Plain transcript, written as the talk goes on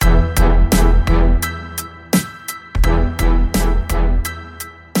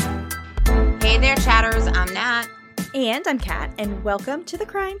And I'm Kat, and welcome to the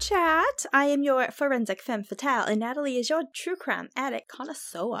Crime Chat. I am your forensic femme fatale, and Natalie is your true crime addict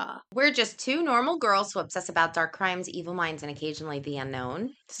connoisseur. We're just two normal girls who obsess about dark crimes, evil minds, and occasionally the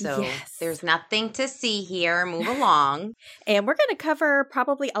unknown. So There's nothing to see here. Move along. And we're going to cover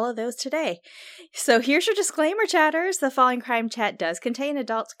probably all of those today. So here's your disclaimer, chatters. The following Crime Chat does contain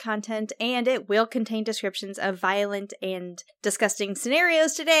adult content, and it will contain descriptions of violent and disgusting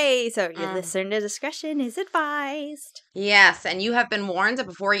scenarios today. So your listener discretion is advised. Yes, and you have been warned.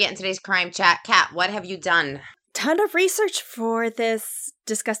 Before we get into today's Crime Chat, Kat, what have you done? Ton of research for this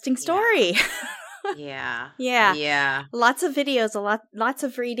disgusting story. Yeah. Lots of videos, lots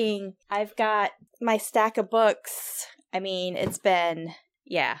of reading. I've got my stack of books. I mean, I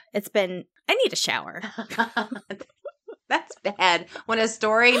need a shower. That's bad. When a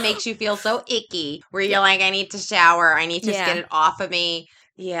story makes you feel so icky, where you're like, I need to shower, I need to just get it off of me.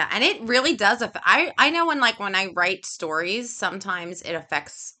 Yeah, and it really does affect. I know when I write stories, sometimes it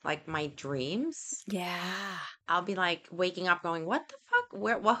affects like my dreams. Yeah. I'll be like waking up going, what the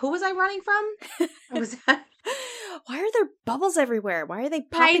fuck? Who was I running from? Was that? Why are there bubbles everywhere? Why are they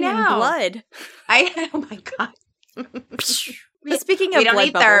popping in blood? Oh my God. Speaking of we don't blood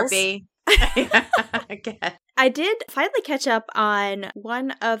need bubbles, therapy. I did finally catch up on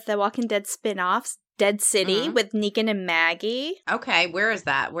one of the Walking Dead spin-offs, Dead City, with Negan and Maggie. Okay, where is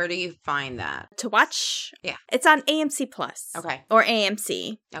that? Where do you find that? To watch? Yeah. It's on AMC Plus. Okay. Or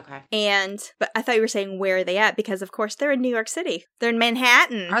AMC. Okay. But I thought you were saying where are they at, because of course they're in New York City. They're in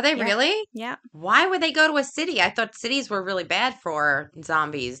Manhattan. Are they really? Yeah. Why would they go to a city? I thought cities were really bad for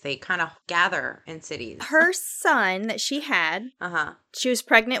zombies. They kind of gather in cities. Her son that she had, she was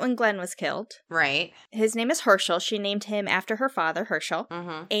pregnant when Glenn was killed. Right. His name is Herschel. She named him after her father, Herschel.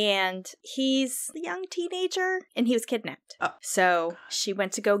 Mm-hmm. And he's a young teenager, and he was kidnapped. Oh. So she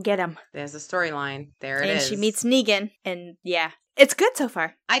went to go get him. There's a storyline. There it is. And she meets Negan, and yeah. It's good so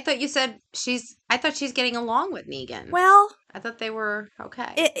far. I thought you said she's getting along with Negan. Well, I thought they were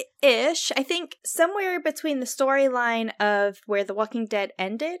okay. Ish. I think somewhere between the storyline of where The Walking Dead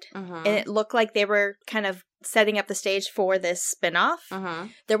ended, and it looked like they were kind of setting up the stage for this spin-off,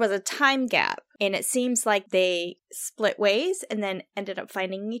 there was a time gap, and it seems like they split ways and then ended up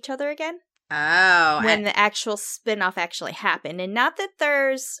finding each other again. Oh. When the actual spin-off actually happened. And not that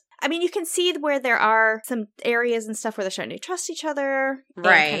you can see where there are some areas and stuff where they're starting to trust each other and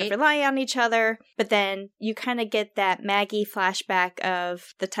kind of rely on each other. But then you kind of get that Maggie flashback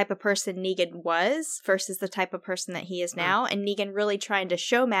of the type of person Negan was versus the type of person that he is now. And Negan really trying to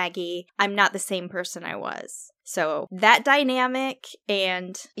show Maggie, I'm not the same person I was. So that dynamic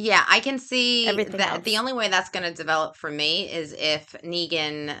and I can see everything that else. The only way that's going to develop for me is if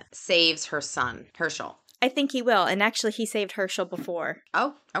Negan saves her son, Herschel. I think he will, and actually he saved Herschel before.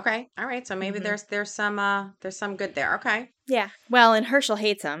 Oh, okay. All right. So maybe there's some good there. Okay. Yeah. Well, and Herschel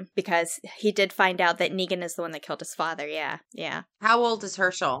hates him because he did find out that Negan is the one that killed his father. Yeah. How old is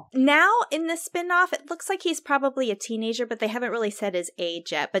Herschel? Now, in this spinoff, it looks like he's probably a teenager, but they haven't really said his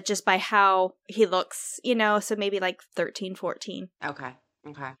age yet. But just by how he looks, so maybe like 13, 14. Okay.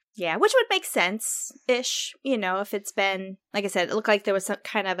 Yeah, which would make sense-ish, if it's been, like I said, it looked like there was some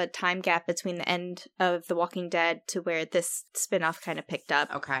kind of a time gap between the end of The Walking Dead to where this spinoff kind of picked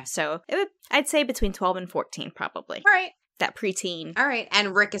up. Okay. So I'd say between 12 and 14, probably. All right. That preteen. All right.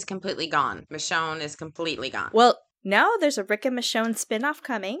 And Rick is completely gone. Michonne is completely gone. Well, no, there's a Rick and Michonne spinoff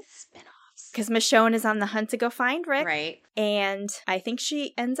coming. Because Michonne is on the hunt to go find Rick. Right. And I think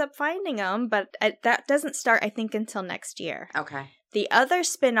she ends up finding him, but that doesn't start, I think, until next year. Okay. The other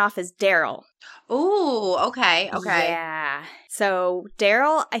spinoff is Daryl. Ooh, okay. Yeah. So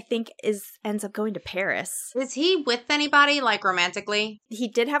Daryl, I think, ends up going to Paris. Is he with anybody, like romantically? He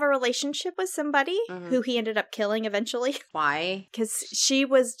did have a relationship with somebody who he ended up killing eventually. Why? Because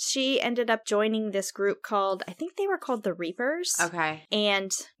she ended up joining this group called, I think they were called the Reapers. Okay.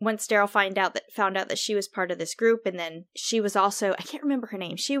 And once Daryl found out that she was part of this group, and then she was also, I can't remember her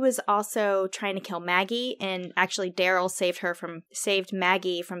name, she was also trying to kill Maggie, and actually Daryl saved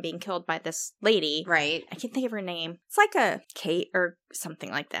Maggie from being killed by this lady. Right. I can't think of her name. It's like a Kate or something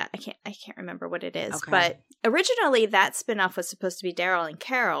like that. I can't remember what it is. Okay. But originally that spinoff was supposed to be Daryl and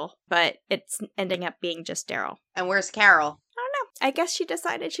Carol, but it's ending up being just Daryl. And where's Carol? I don't know. I guess she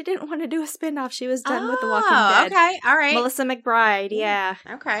decided she didn't want to do a spinoff. She was done with The Walking Dead. Okay. All right. Melissa McBride. Yeah.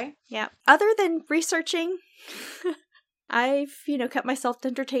 Okay. Yeah. Other than researching, I've, kept myself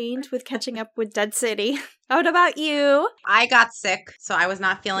entertained with catching up with Dead City. What about you? I got sick, so I was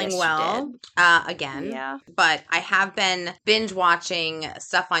not feeling Yes, well again. Yeah. But I have been binge watching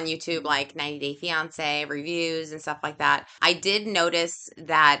stuff on YouTube like 90 Day Fiancé reviews and stuff like that. I did notice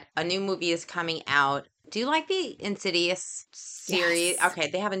that a new movie is coming out Do you like the Insidious series? Yes. Okay,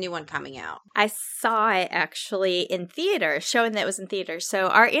 they have a new one coming out. I saw it actually in theaters, showing that it was in theaters. So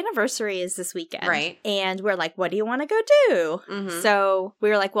our anniversary is this weekend. Right. And we're like, what do you want to go do? Mm-hmm. So we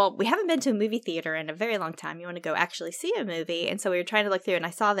were like, well, we haven't been to a movie theater in a very long time. You want to go actually see a movie? And so we were trying to look through, and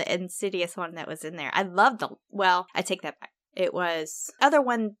I saw the Insidious one that was in there. I loved I take that back. It was other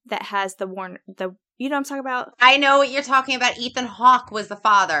one that has you know what I'm talking about? I know what you're talking about. Ethan Hawke was the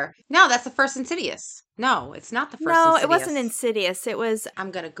father. No, that's the first Insidious. No, it's not the first Insidious. No, it wasn't Insidious. It was... I'm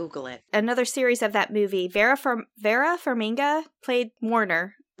going to Google it. Another series of that movie. Vera Farmiga played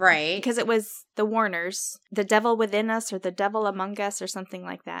Warner. Right. Because it was the Warners. The Devil Within Us or The Devil Among Us or something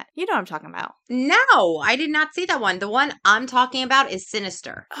like that. You know what I'm talking about. No, I did not see that one. The one I'm talking about is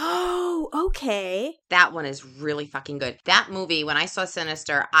Sinister. Oh, okay. That one is really fucking good. That movie, when I saw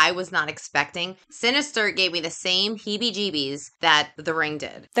Sinister, I was not expecting. Sinister gave me the same heebie-jeebies that The Ring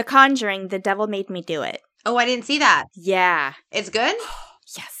did. The Conjuring, The Devil Made Me Do It. Oh, I didn't see that. Yeah. It's good?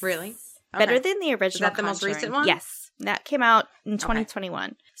 Yes. Really? Okay. Better than the original Is that the Conjuring. most recent one? Yes. That came out in 2021.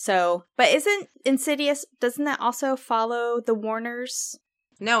 Okay. So, but isn't Insidious, doesn't that also follow the Warners?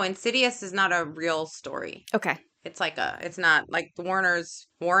 No, Insidious is not a real story. Okay. It's not like the Warrens.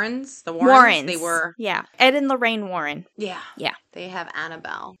 Warrens. They were. Yeah. Ed and Lorraine Warren. Yeah. Yeah. They have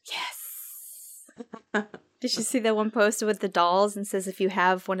Annabelle. Yes. Did you see the one post with the dolls and says if you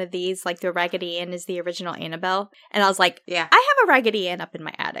have one of these, like the Raggedy Ann is the original Annabelle? And I was like, yeah, I have a Raggedy Ann up in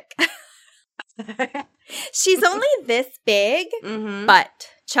my attic. She's only this big, but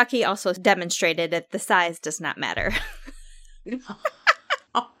Chucky also demonstrated that the size does not matter.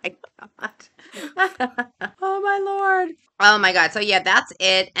 Oh my God. Oh my Lord. Oh my God. So yeah, that's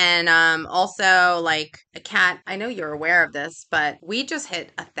it. And also like a cat, I know you're aware of this, but we just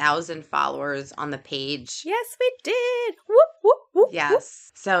hit 1,000 followers on the page. Yes, we did. Whoop, whoop, whoop. Yes. Whoop.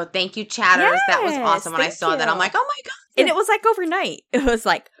 So thank you, chatters. Yes, that was awesome. When I saw that, I'm like, oh my God. And it was like overnight. It was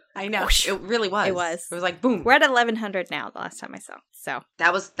like, I know. Whoosh. It really was. It was. It was like, boom. We're at 1,100 now, the last time I saw. So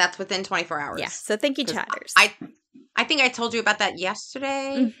that's within 24 hours. Yeah. So thank you, chatters. I think I told you about that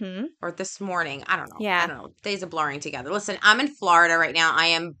yesterday or this morning. I don't know. Yeah. I don't know. Days are blurring together. Listen, I'm in Florida right now. I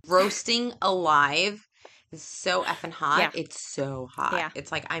am roasting alive. It's so effing hot. Yeah. It's so hot. Yeah.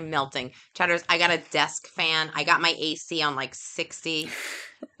 It's like I'm melting. Chatters, I got a desk fan. I got my AC on like 60.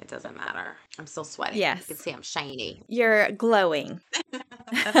 It doesn't matter. I'm still sweating. Yes. You can see I'm shiny. You're glowing.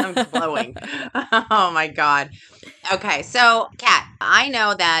 I'm glowing. Oh my God. Okay. So, Kat, I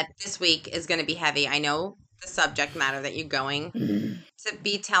know that this week is going to be heavy. I know the subject matter that you're going to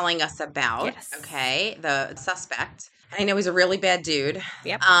be telling us about. Yes. Okay. The suspect. I know he's a really bad dude.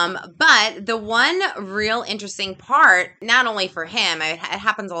 Yep. But the one real interesting part, not only for him, it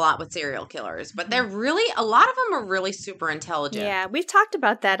happens a lot with serial killers, but they're really, a lot of them are really super intelligent. Yeah, we've talked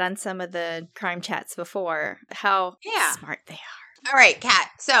about that on some of the crime chats before, how smart they are. All right, Kat.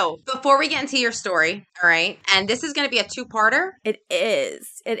 So before we get into your story, all right, and this is going to be a two-parter. It is.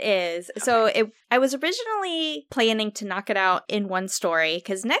 Okay. So I was originally planning to knock it out in one story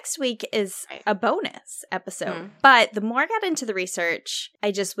because next week is a bonus episode. Mm-hmm. But the more I got into the research,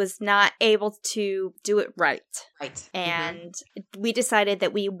 I just was not able to do it right. Right. And we decided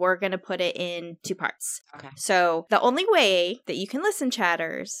that we were going to put it in 2 parts. Okay. So the only way that you can listen,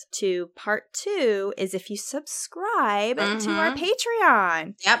 chatters, to part 2 is if you subscribe to our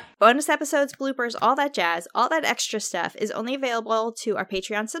Patreon. Yep. Bonus episodes, bloopers, all that jazz, all that extra stuff is only available to our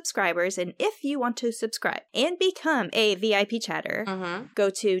Patreon subscribers. And if you want to subscribe and become a VIP chatter, go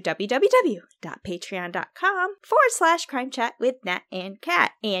to www.patreon.com/crime chat with Nat and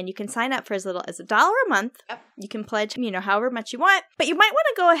Kat. And you can sign up for as little as $1 a month. Yep. You can pledge, however much you want, but you might want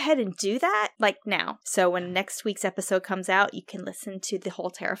to go ahead and do that like now. So when next week's episode comes out, you can listen to the whole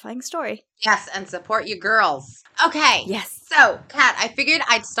terrifying story. Yes, and support your girls. Okay. Yes. So, Kat, I figured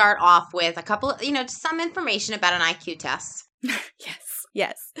I'd start off with a couple of, just some information about an IQ test.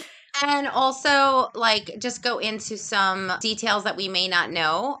 Yes. And also, just go into some details that we may not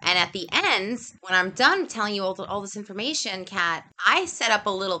know. And at the end, when I'm done telling you all this information, Kat, I set up a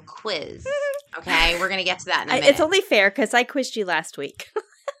little quiz. Okay? We're going to get to that in a minute. It's only fair because I quizzed you last week.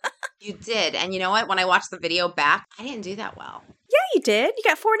 You did. And you know what? When I watched the video back, I didn't do that well. Yeah, you did. You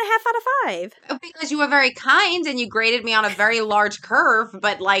got 4.5 out of 5. Because you were very kind and you graded me on a very large curve.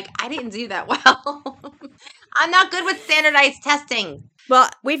 But, I didn't do that well. I'm not good with standardized testing.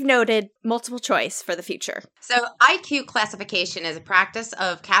 Well, we've noted multiple choice for the future. So IQ classification is a practice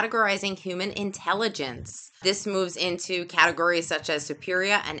of categorizing human intelligence. This moves into categories such as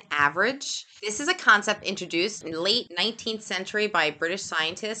superior and average. This is a concept introduced in the late 19th century by British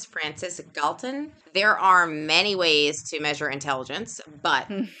scientist Francis Galton. There are many ways to measure intelligence,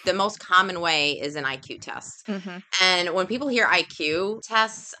 but the most common way is an IQ test. Mm-hmm. And when people hear IQ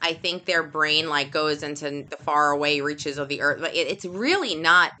tests, I think their brain like goes into the faraway reaches of the earth. But it's really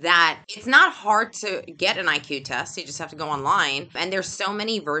not that. It's not hard to get an IQ test. You just have to go online. And there's so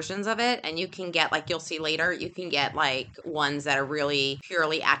many versions of it. And you can get, like you'll see later, you can get like ones that are really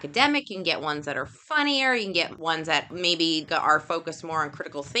purely academic. You can get ones that are funnier. You can get ones that maybe are focused more on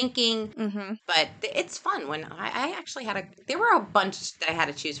critical thinking. Mm-hmm. But it's fun. When I actually there were a bunch that I had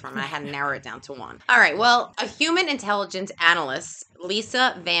to choose from, and I had to narrow it down to one. All right. Well, a human intelligence analyst,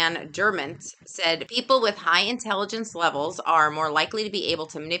 Lisa Van Derment, said people with high intelligence levels are more likely to be able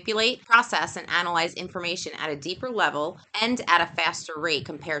to manipulate, process, and analyze information at a deeper level and at a faster rate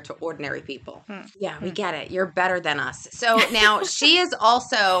compared to ordinary people. Yeah, we get it. You're better than us. So now she's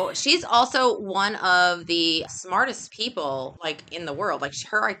also one of the smartest people like in the world. Like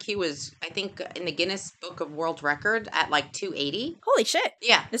her IQ is, I think, in the Guinness Book of World Record at like 280. Holy shit.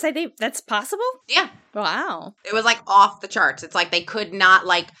 Yeah. That's possible? Yeah. Wow. It was like off the charts. It's like they could not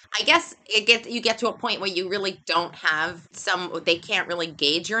like, I guess you get to a point where you really don't have they can't really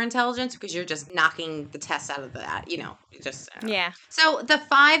gauge your intelligence because you're just knocking the tests out of that, Yeah. So the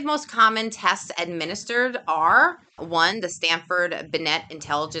 5 most common tests administered are 1, the Stanford Binet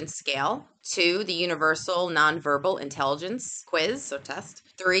Intelligence Scale, 2, the Universal Nonverbal Intelligence Quiz or test,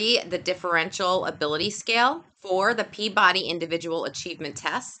 3, the Differential Ability Scale, 4, the Peabody Individual Achievement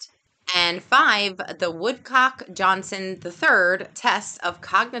Test, and 5, the Woodcock-Johnson III test of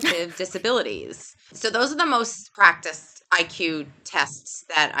cognitive disabilities. So those are the most practiced IQ tests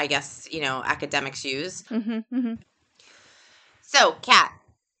that I guess, academics use. Mm-hmm, mm-hmm. So, Kat,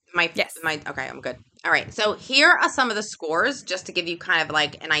 okay, I'm good. All right. So here are some of the scores just to give you kind of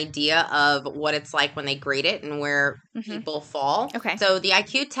like an idea of what it's like when they grade it and where people fall. Okay. So the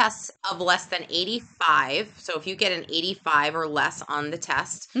IQ tests of less than 85. So if you get an 85 or less on the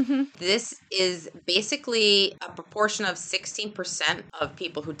test, this is basically a proportion of 16% of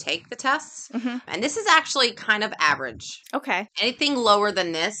people who take the tests. And this is actually kind of average. Okay. Anything lower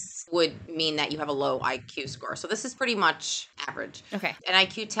than this would mean that you have a low IQ score. So this is pretty much average. Okay. An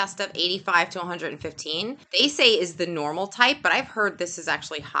IQ test of 85 to 115, they say is the normal type, but I've heard this is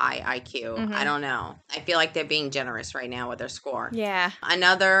actually high IQ. I don't know. I feel like they're being generous right now with their score. Yeah.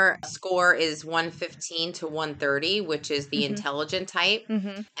 Another score is 115 to 130, which is the intelligent type.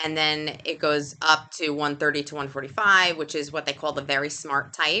 And then it goes up to 130 to 145, which is what they call the very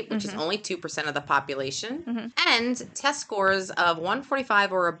smart type, which is only 2% of the population. And test scores of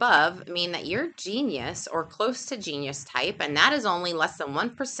 145 or above mean that you're genius or close to genius type, and that is only less than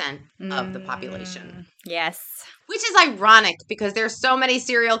 1% of the population. Yes. Which is ironic because there's so many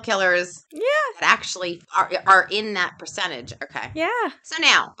serial killers that actually are in that percentage. Okay. Yeah. So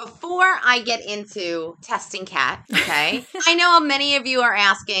now, before I get into testing Kat, okay, I know many of you are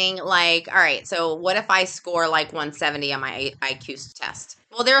asking, like, all right, so what if I score like 170 on my IQ test?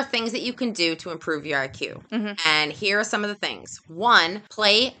 Well, there are things that you can do to improve your IQ. And here are some of the things. 1,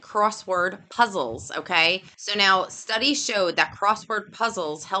 play crossword puzzles, okay? So now studies showed that crossword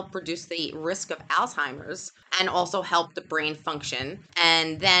puzzles help reduce the risk of Alzheimer's and also help the brain function.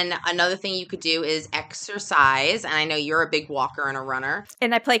 And then another thing you could do is exercise. And I know you're a big walker and a runner.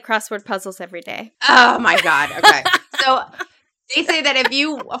 And I play crossword puzzles every day. Oh, my God. Okay. So they say that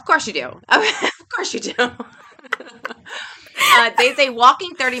of course you do. Of course you do. They say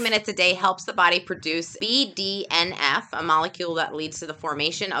walking 30 minutes a day helps the body produce BDNF, a molecule that leads to the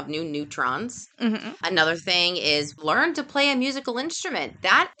formation of new neutrons. Another thing is learn to play a musical instrument.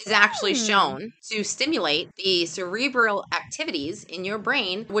 That is actually shown to stimulate the cerebral activities in your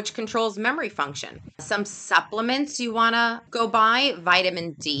brain, which controls memory function. Some supplements you want to go by,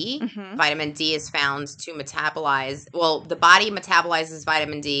 vitamin D. Vitamin D is found to metabolize, the body metabolizes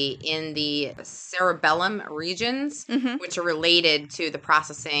vitamin D in the cerebellum regions, which are related to the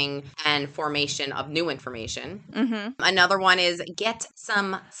processing and formation of new information. Another one is get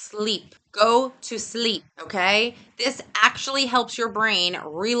some sleep. Go to sleep, okay? This actually helps your brain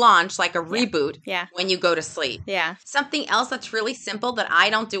relaunch like a reboot when you go to sleep. Yeah. Something else that's really simple that I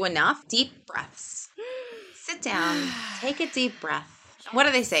don't do enough, deep breaths. Sit down, take a deep breath. What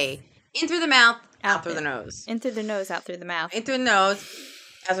do they say? In through the mouth, out through the nose. In through the nose, out through the mouth. In through the nose,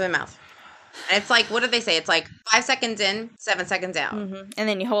 out through the mouth. And it's like, what do they say? It's like 5 seconds in, 7 seconds out. And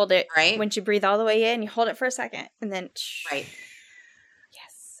then you hold it. Right. Once you breathe all the way in, you hold it for a second. And then. Right.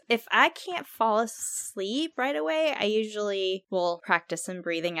 Yes. if I can't fall asleep right away, I usually will practice some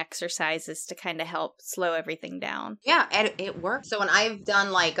breathing exercises to kind of help slow everything down. Yeah, it works. So when I've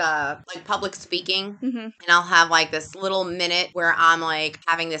done like public speaking, and I'll have like this little minute where I'm like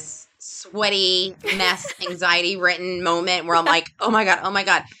having this sweaty mess, anxiety ridden moment where I'm like, oh my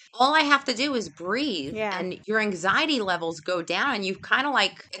God. All I have to do is breathe, and your anxiety levels go down, and you kind of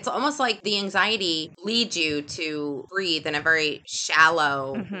like, it's almost like the anxiety leads you to breathe in a very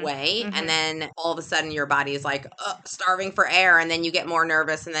shallow way, and then all of a sudden your body is like starving for air, and then you get more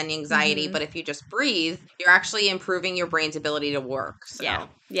nervous, and then anxiety. But if you just breathe, you're actually improving your brain's ability to work. So. Yeah.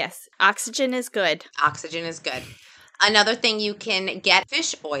 Yes. Oxygen is good. Oxygen is good. Another thing, you can get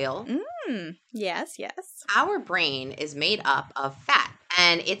fish oil. Yes. Our brain is made up of fat,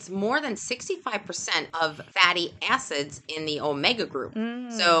 and it's more than 65% of fatty acids in the omega group.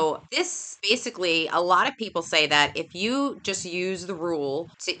 So this basically, a lot of people say that if you just use the rule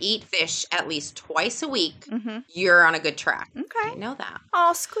to eat fish at least twice a week, you're on a good track. Okay. I know that.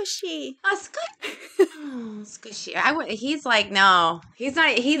 Oh, squishy. Squishy. He's like, no, he's not.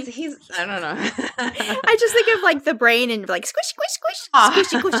 He's. I don't know. I just think of like the brain and like squish,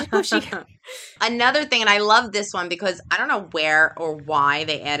 squishy. Another thing, and I love this one because I don't know where or why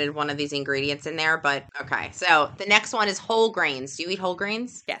they added one of these ingredients in there, but okay. So the next one is whole grains. Do you eat whole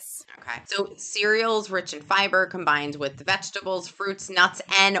grains? Yes. Okay. So cereals rich in fiber combined with vegetables, fruits, nuts,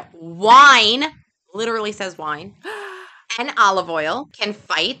 and wine, literally says wine, and olive oil can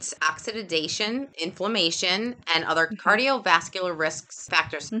fight oxidation, inflammation, and other cardiovascular risk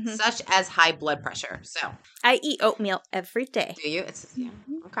factors such as high blood pressure. So I eat oatmeal every day. Do you?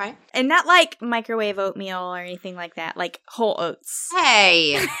 Okay. And not like microwave oatmeal or anything like that, like whole oats.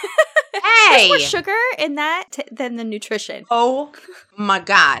 Hey. There's more sugar in that than the nutrition. Oh my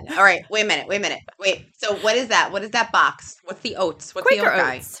God. All right. Wait a minute. Wait. So what is that? What is that box? What's the oats? What's Quaker the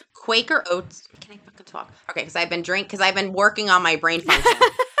oat oats. guy? Quaker oats. Can I fucking talk? Okay, because I've been working on my brain function.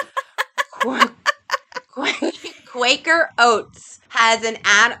 Quaker oats has an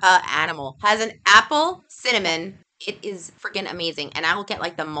apple cinnamon. It is freaking amazing. And I will get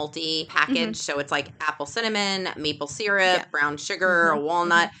like the multi-package. So it's like apple cinnamon, maple syrup, brown sugar, a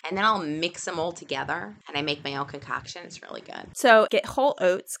walnut. And then I'll mix them all together. And I make my own concoction. It's really good. So get whole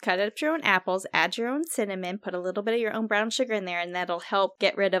oats, cut up your own apples, add your own cinnamon, put a little bit of your own brown sugar in there. And that'll help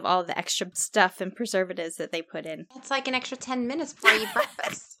get rid of all the extra stuff and preservatives that they put in. It's like an extra 10 minutes before you eat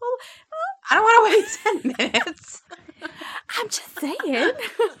breakfast. I don't want to wait 10 minutes. I'm just saying.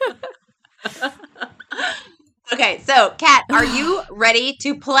 Okay, so, Kat, are you ready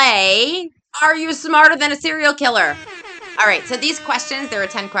to play Are You Smarter Than a Serial Killer? All right, so these questions, there are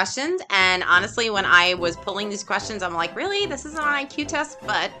 10 questions, and honestly, when I was pulling these questions, I'm like, really? This isn't an IQ test?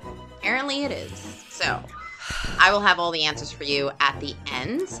 But apparently it is. So I will have all the answers for you at the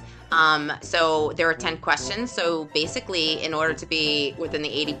end. So there are 10 questions, so basically, in order to be within the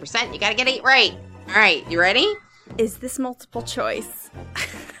 80%, you got to get 8 right. All right, you ready? Is this multiple choice?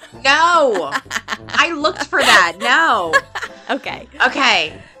 No. I looked for that. No. Okay.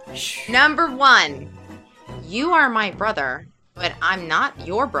 Number 1. You are my brother, but I'm not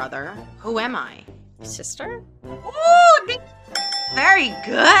your brother. Who am I? Sister? Ooh, very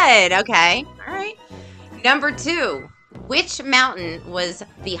good. Okay. All right. Number 2. Which mountain was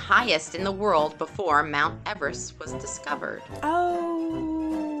the highest in the world before Mount Everest was discovered?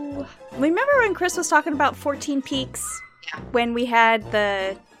 Oh. Remember when Chris was talking about 14 peaks? Yeah. When we had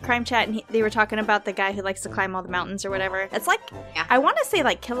the crime chat and they were talking about the guy who likes to climb all the mountains or whatever. It's like, I want to say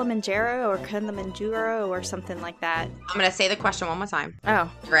like Kilimanjaro or something like that. I'm going to say the question one more time.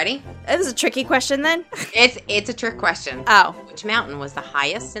 Oh. You ready? It was a tricky question then? It's a trick question. Oh. Which mountain was the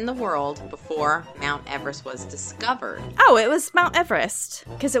highest in the world before Mount Everest was discovered? Oh, it was Mount Everest.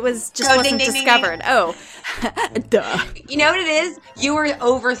 Because it was just wasn't discovered. Oh. Duh. You know what it is? You were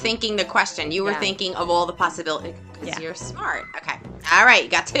overthinking the question. You were thinking of all the possibilities. Because you're smart. Okay. All right. You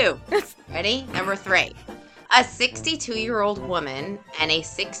got 2. Ready? Number 3. A 62-year-old woman and a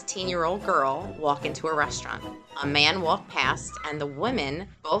 16-year-old girl walk into a restaurant. A man walked past, and the women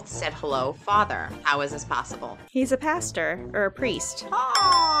both said, "Hello, father." How is this possible? He's a pastor or a priest.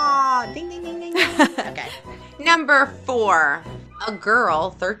 Oh, ding, ding, ding, ding, ding. Okay. Number 4. A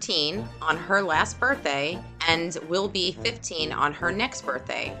girl, 13, on her last birthday and will be 15 on her next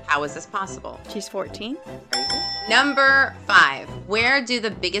birthday. How is this possible? She's 14. Very good. Number 5. Where do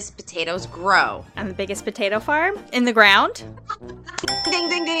the biggest potatoes grow? On the biggest potato farm? In the ground? Ding,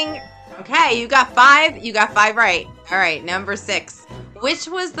 ding, ding. Okay, you got 5. You got 5 right. All right, number 6. Which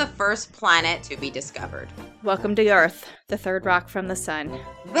was the first planet to be discovered? Welcome to Earth, the third rock from the sun.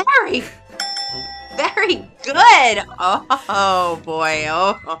 Very Very good. Oh boy.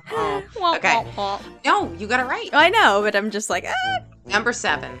 Okay. No, you got it right. I know, but I'm just like, Number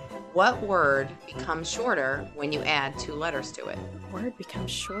 7. What word becomes shorter when you add 2 letters to it? Word becomes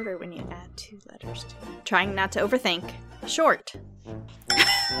shorter when you add 2 letters to it. Trying not to overthink. Short.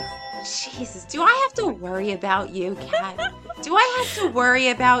 Jesus, do I have to worry about you, Kat? Do I have to worry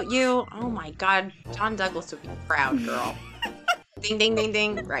about you? Oh my God, John Douglas would be proud, girl. Ding, ding, ding,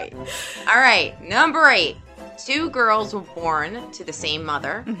 ding. Right. All right, number 8. 2 girls were born to the same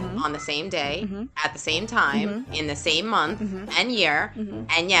mother on the same day, at the same time, in the same month and year,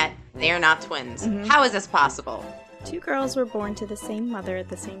 and yet they are not twins. How is this possible? 2 girls were born to the same mother at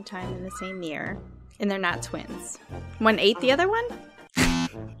the same time in the same year, and they're not twins. One ate the other one?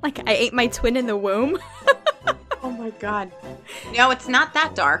 Like I ate my twin in the womb? Oh my God. No, it's not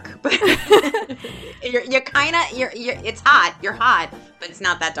that dark, but you're kind of, it's hot. You're hot, but it's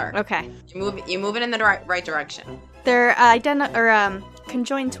not that dark. Okay. You're moving in the right direction. They're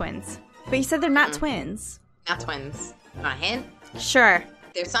conjoined twins. But you said they're not twins. Not twins. Want a hint? Sure.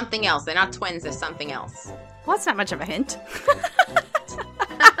 There's something else. They're not twins. There's something else. Well, that's not much of a hint.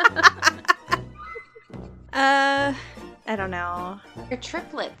 I don't know. They're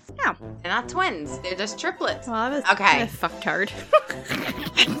triplets. Oh. They're not twins. They're just triplets. Well, I was okay. Fucktard.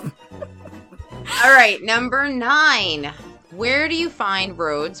 All right, number 9. Where do you find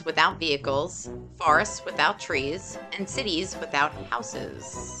roads without vehicles, forests without trees, and cities without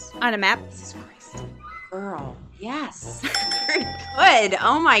houses? On a map. Jesus Christ. Girl. Yes. Very good.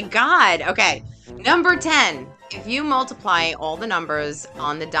 Oh my God. Okay. Number 10. If you multiply all the numbers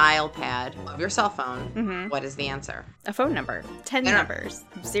on the dial pad of your cell phone, what is the answer? A phone number. 10 numbers.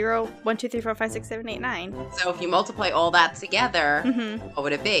 0, 1, 2, 3, 4, 5, 6, 7, 8, 9. So if you multiply all that together, what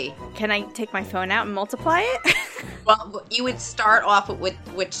would it be? Can I take my phone out and multiply it? Well, you would start off with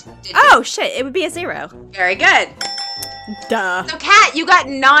which digit? Oh, shit. It would be a 0. Very good. Duh. So, Kat, you got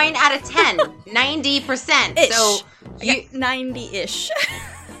 9 out of 10. 90%. Ish. So, you 90-ish.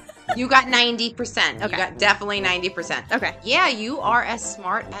 You got 90%. Okay. You got definitely 90%. Okay. Yeah, you are as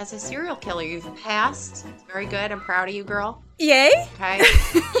smart as a serial killer. You've passed. Very good. I'm proud of you, girl. Yay. Okay.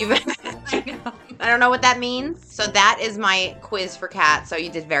 I don't know what that means. So that is my quiz for Kat. So you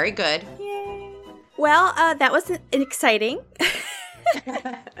did very good. Yay. Well, that was exciting.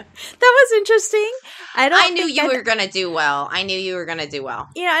 That was interesting. I knew you were going to do well. I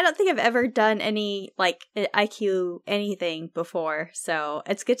don't think I've ever done any, like, IQ anything before. So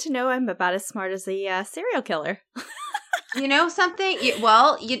it's good to know I'm about as smart as a serial killer. You know something?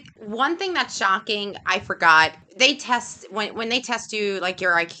 One thing that's shocking, I forgot. They test, when they test you, like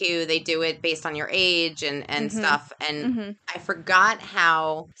your IQ, they do it based on your age and stuff. And I forgot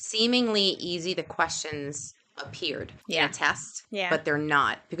how seemingly easy the questions appeared in a test, but they're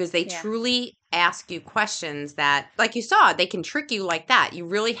not, because they truly ask you questions that, like you saw, they can trick you like that. You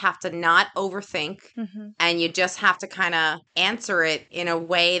really have to not overthink, and you just have to kind of answer it in a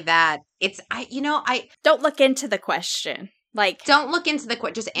way that I don't look into the question. Like, don't look into the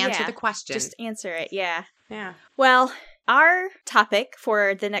question. Just answer the question. Just answer it. Yeah. Yeah. Well, our topic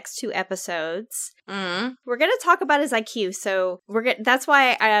for the next 2 episodes, we're going to talk about his IQ. So that's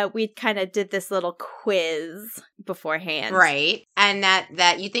why we kind of did this little quiz beforehand. Right. And that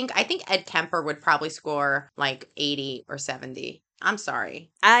I think Ed Kemper would probably score like 80 or 70. I'm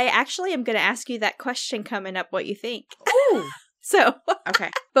sorry. I actually am going to ask you that question coming up, what you think. Ooh. So, okay.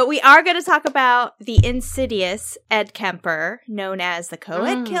 But we are going to talk about the insidious Ed Kemper, known as the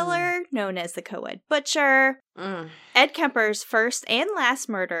Coed killer, known as the Coed butcher. Ed Kemper's first and last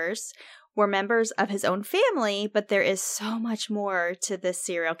murders were members of his own family, but there is so much more to this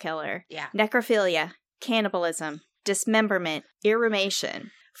serial killer. Yeah. Necrophilia, cannibalism, dismemberment, irrumation.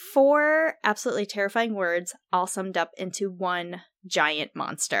 4 absolutely terrifying words, all summed up into one giant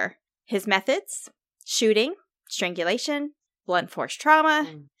monster. His methods: shooting, strangulation, blunt force trauma.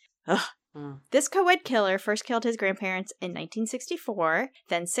 This Coed killer first killed his grandparents in 1964,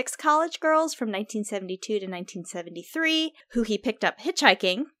 then 6 college girls from 1972 to 1973, who he picked up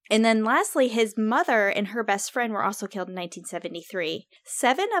hitchhiking. And then lastly, his mother and her best friend were also killed in 1973.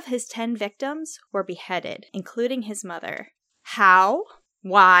 7 of his 10 victims were beheaded, including his mother. How?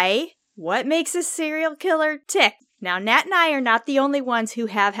 Why? What makes a serial killer tick? Now, Nat and I are not the only ones who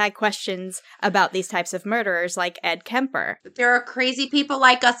have had questions about these types of murderers like Ed Kemper. There are crazy people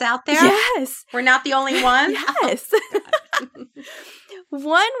like us out there? Yes. We're not the only ones? Yes.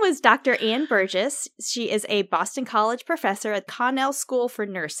 One was Dr. Ann Burgess. She is a Boston College professor at Connell School for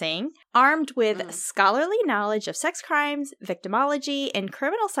Nursing. Armed with scholarly knowledge of sex crimes, victimology, and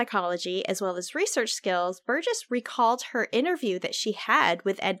criminal psychology, as well as research skills, Burgess recalled her interview that she had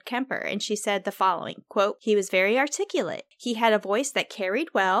with Ed Kemper, and she said the following, quote, "He was very articulate. He had a voice that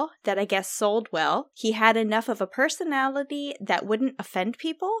carried well, that I guess sold well. He had enough of a personality that wouldn't offend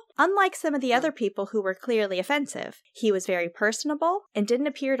people, unlike some of the other people who were clearly offensive. He was very personable and didn't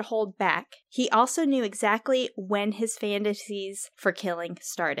appear to hold back. He also knew exactly when his fantasies for killing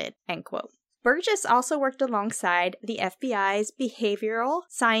started," end quote. Burgess also worked alongside the FBI's Behavioral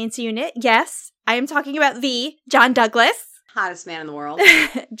Science Unit. Yes, I am talking about the John Douglas. Hottest man in the world.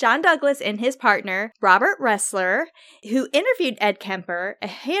 John Douglas and his partner, Robert Ressler, who interviewed Ed Kemper a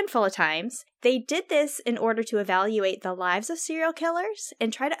handful of times. They did this in order to evaluate the lives of serial killers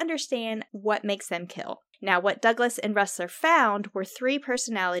and try to understand what makes them kill. Now, what Douglas and Ressler found were 3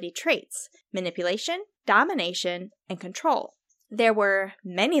 personality traits: manipulation, domination, and control. There were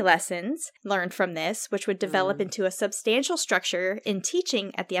many lessons learned from this, which would develop into a substantial structure in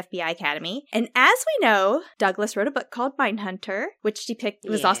teaching at the FBI Academy. And as we know, Douglas wrote a book called Mindhunter, which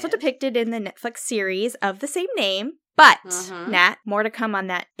was also depicted in the Netflix series of the same name. But, Nat, more to come on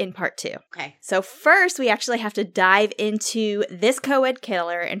that in part 2. Okay. So first, we actually have to dive into this Coed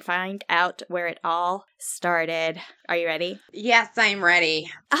killer and find out where it all started. Are you ready? Yes, I'm ready.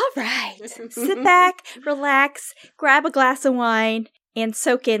 All right. Sit back, relax, grab a glass of wine, and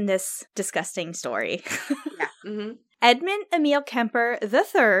soak in this disgusting story. Yeah. Mm-hmm. Edmund Emil Kemper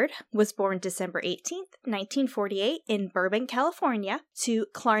III was born December 18th, 1948 in Burbank, California, to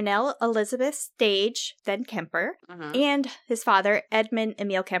Clarnell Elizabeth Stage, then Kemper, and his father, Edmund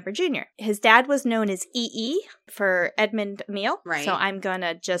Emil Kemper Jr. His dad was known as E.E. for Edmund Emil, right? So I'm going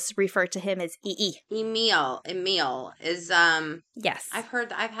to just refer to him as E.E. Emil is, yes. I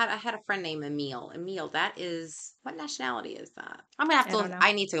had a friend named Emil. Emil, that is, what nationality is that? I'm going to have to,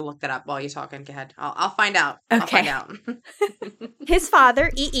 I need to look that up while you're talking. Go ahead. I'll find out. Okay. I'll find out. His father,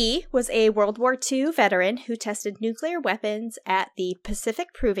 E.E., was a World War II veteran who tested nuclear weapons at the Pacific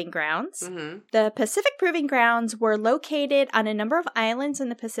Proving Grounds. The Pacific Proving Grounds were located on a number of islands in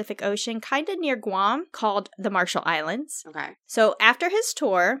the Pacific Ocean, kind of near Guam, called the Marshall Islands. Okay. So after his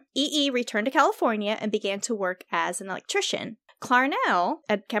tour, E.E. returned to California and began to work as an electrician. Clarnell,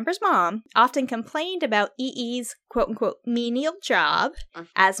 Ed Kemper's mom, often complained about E.E.'s quote-unquote menial job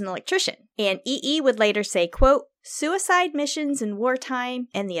as an electrician. And E.E. would later say, quote, "Suicide missions in wartime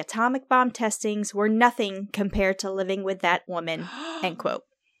and the atomic bomb testings were nothing compared to living with that woman," end quote.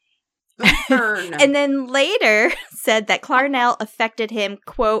 And then later said that Clarnell affected him,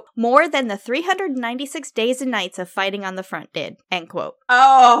 quote, "more than the 396 days and nights of fighting on the front did," end quote.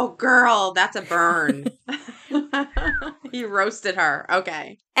 Oh, girl, that's a burn. You roasted her.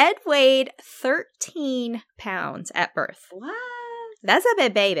 Okay. Ed weighed 13 pounds at birth. What? That's a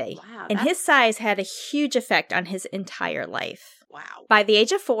big baby. Wow. And his size had a huge effect on his entire life. Wow. By the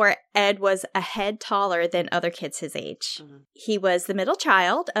age of 4, Ed was a head taller than other kids his age. He was the middle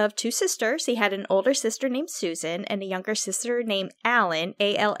child of 2 sisters. He had an older sister named Susan and a younger sister named Allyn,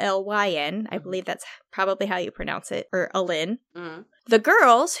 Allyn. I believe that's probably how you pronounce it, or Alyn. The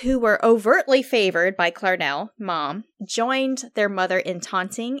girls, who were overtly favored by Clarnell, mom, joined their mother in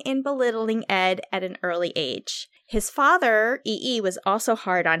taunting and belittling Ed at an early age. His father, E.E., was also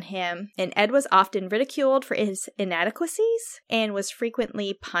hard on him, and Ed was often ridiculed for his inadequacies and was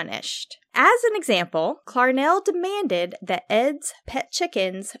frequently punished. As an example, Clarnell demanded that Ed's pet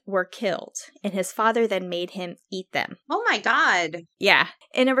chickens were killed, and his father then made him eat them. Oh my God. Yeah.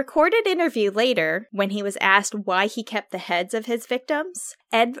 In a recorded interview later, when he was asked why he kept the heads of his victims,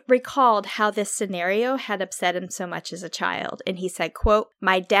 Ed recalled how this scenario had upset him so much as a child, and he said, quote,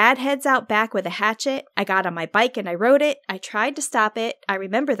 "My dad heads out back with a hatchet. I got on my bike and I rode it. I tried to stop it. I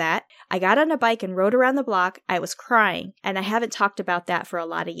remember that. I got on a bike and rode around the block. I was crying, and I haven't talked about that for a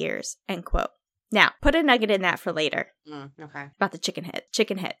lot of years," end quote. Now, put a nugget in that for later. Okay. About the chicken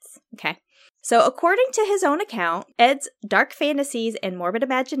heads. Okay. So according to his own account, Ed's dark fantasies and morbid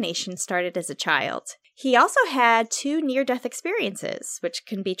imagination started as a child. He also had 2 near-death experiences, which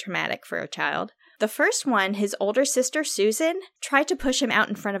can be traumatic for a child. The first one, his older sister, Susan, tried to push him out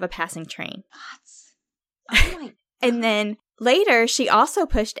in front of a passing train. What? Oh my And then later, she also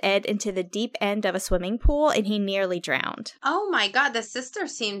pushed Ed into the deep end of a swimming pool, and he nearly drowned. Oh my God, the sister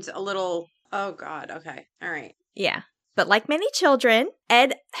seemed a little... Oh God, okay. All right. Yeah. But like many children,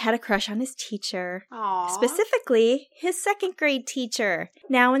 Ed had a crush on his teacher. Aww. Specifically, his 2nd grade teacher.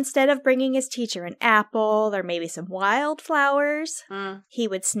 Now, instead of bringing his teacher an apple or maybe some wildflowers, he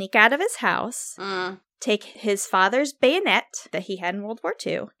would sneak out of his house, take his father's bayonet that he had in World War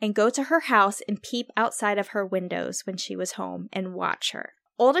II and go to her house and peep outside of her windows when she was home and watch her.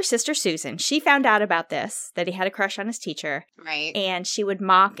 Older sister Susan, she found out about this, that he had a crush on his teacher. Right. And she would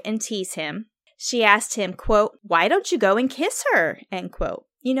mock and tease him. She asked him, quote, "Why don't you go and kiss her?" End quote.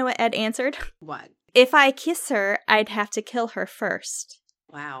 You know what Ed answered? What? "If I kiss her, I'd have to kill her first."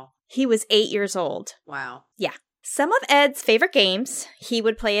 Wow. He was 8 years old. Wow. Yeah. Some of Ed's favorite games he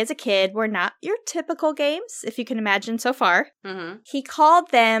would play as a kid were not your typical games, if you can imagine so far. Mm-hmm. He called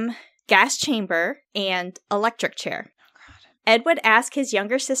them gas chamber and electric chair. Ed would ask his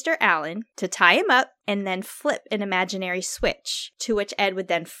younger sister, Alan, to tie him up and then flip an imaginary switch, to which Ed would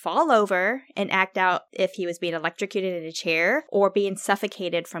then fall over and act out if he was being electrocuted in a chair or being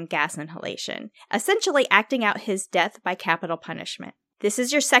suffocated from gas inhalation, essentially acting out his death by capital punishment. This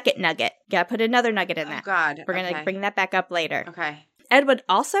is your second nugget. Gotta put another nugget in that. Oh, God. We're gonna bring that back up later. Okay. Ed would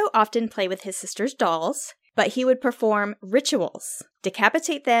also often play with his sister's dolls, but he would perform rituals,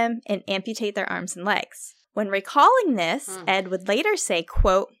 decapitate them, and amputate their arms and legs. When recalling this, Ed would later say,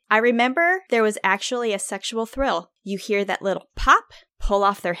 quote, "I remember there was actually a sexual thrill. You hear that little pop, pull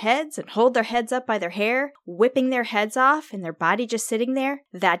off their heads and hold their heads up by their hair, whipping their heads off and their body just sitting there.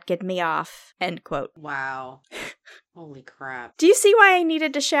 That'd get me off." End quote. Wow. Holy crap. Do you see why I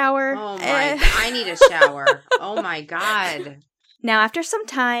needed to shower? Oh my, I need a shower. Oh my God. Now, after some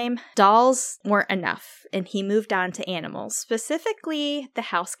time, dolls weren't enough, and he moved on to animals, specifically the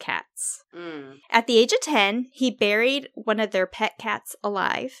house cats. At the age of 10, he buried one of their pet cats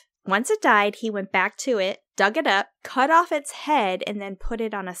alive. Once it died, he went back to it, dug it up, cut off its head, and then put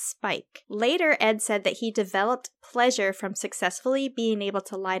it on a spike. Later, Ed said that he developed pleasure from successfully being able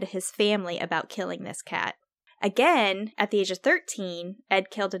to lie to his family about killing this cat. Again, at the age of 13,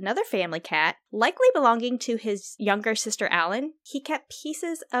 Ed killed another family cat, likely belonging to his younger sister Alan. He kept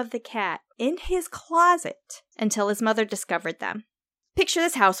pieces of the cat in his closet until his mother discovered them. Picture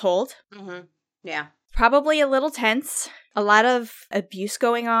this household. Mm-hmm. Yeah. Probably a little tense. A lot of abuse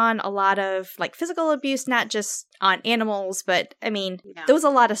going on, a lot of like physical abuse, not just on animals, but I mean, there was a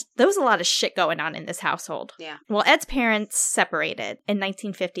lot of shit going on in this household. Yeah. Well, Ed's parents separated in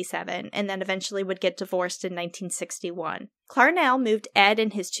 1957 and then eventually would get divorced in 1961. Clarnell moved Ed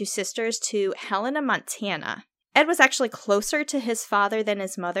and his two sisters to Helena, Montana. Ed was actually closer to his father than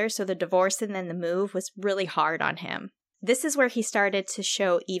his mother, so the divorce and then the move was really hard on him. This is where he started to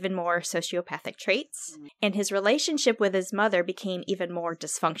show even more sociopathic traits, and his relationship with his mother became even more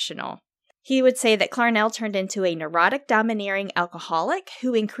dysfunctional. He would say that Clarnell turned into a neurotic, domineering alcoholic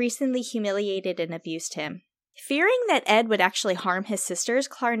who increasingly humiliated and abused him. Fearing that Ed would actually harm his sisters,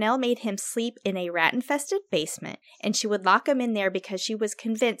 Clarnell made him sleep in a rat-infested basement, and she would lock him in there because she was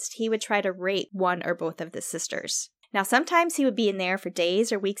convinced he would try to rape one or both of the sisters. Now, sometimes he would be in there for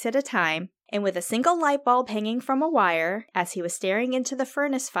days or weeks at a time, and with a single light bulb hanging from a wire, as he was staring into the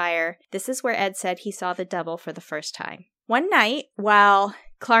furnace fire, this is where Ed said he saw the devil for the first time. One night, while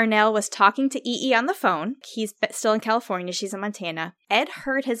Clarnell was talking to E.E. on the phone, he's still in California, she's in Montana, Ed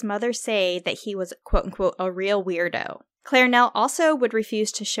heard his mother say that he was, quote-unquote, a real weirdo. Clarnell also would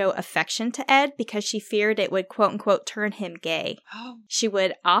refuse to show affection to Ed because she feared it would, quote-unquote, turn him gay. She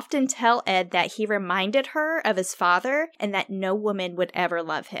would often tell Ed that he reminded her of his father and that no woman would ever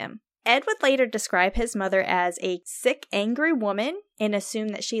love him. Ed would later describe his mother as a sick, angry woman and assume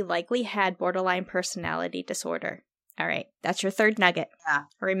that she likely had borderline personality disorder. All right, that's your third nugget. Yeah.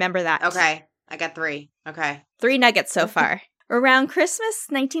 Remember that. Okay, I got 3. Okay. 3 nuggets so far. Around Christmas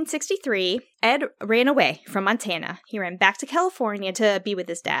 1963, Ed ran away from Montana. He ran back to California to be with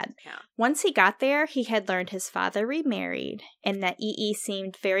his dad. Yeah. Once he got there, he had learned his father remarried and that E.E.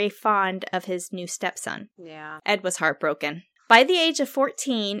 seemed very fond of his new stepson. Yeah. Ed was heartbroken. By the age of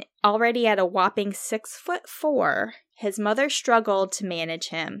 14, already at a whopping 6'4", his mother struggled to manage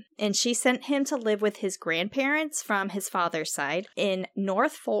him, and she sent him to live with his grandparents from his father's side in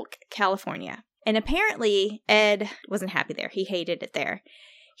Norfolk, California. And apparently, Ed wasn't happy there. He hated it there.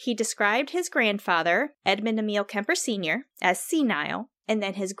 He described his grandfather, Edmund Emil Kemper Sr., as senile, and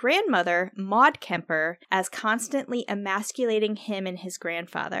then his grandmother, Maud Kemper, as constantly emasculating him and his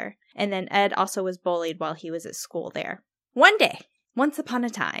grandfather. And then Ed also was bullied while he was at school there. One day, once upon a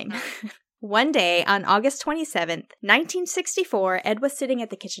time, one day on August 27th, 1964, Ed was sitting at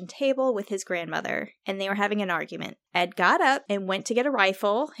the kitchen table with his grandmother, and they were having an argument. Ed got up and went to get a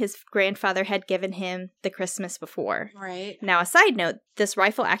rifle his grandfather had given him the Christmas before. Right. Now, a side note, this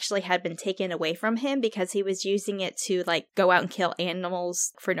rifle actually had been taken away from him because he was using it to, go out and kill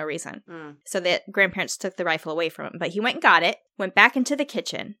animals for no reason. So the grandparents took the rifle away from him, but he went and got it, went back into the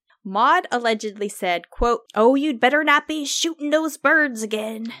kitchen. Maud allegedly said, quote, "Oh, you'd better not be shooting those birds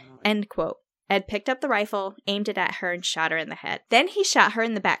again," end quote. Ed picked up the rifle, aimed it at her, and shot her in the head. Then he shot her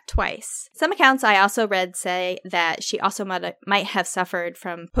in the back twice. Some accounts I also read say that she also might have suffered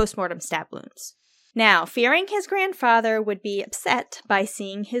from postmortem stab wounds. Now, fearing his grandfather would be upset by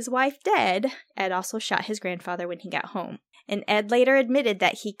seeing his wife dead, Ed also shot his grandfather when he got home. And Ed later admitted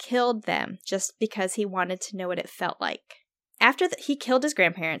that he killed them just because he wanted to know what it felt like. After he killed his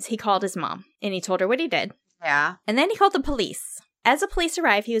grandparents, he called his mom, and he told her what he did. Yeah. And then he called the police. As the police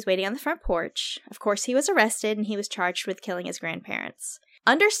arrived, he was waiting on the front porch. Of course, he was arrested, and he was charged with killing his grandparents.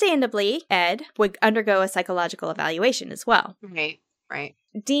 Understandably, Ed would undergo a psychological evaluation as well. Right.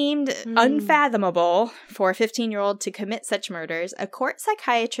 Deemed unfathomable for a 15-year-old to commit such murders, a court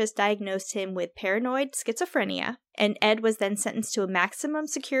psychiatrist diagnosed him with paranoid schizophrenia, and Ed was then sentenced to a maximum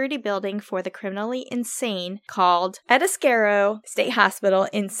security building for the criminally insane called Atascaro State Hospital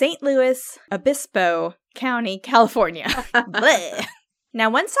in St. Louis Obispo County, California. Blech. Now,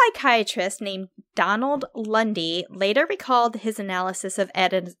 one psychiatrist named Donald Lundy later recalled his analysis of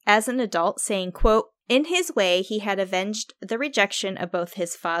Ed as an adult, saying, quote, "In his way, he had avenged the rejection of both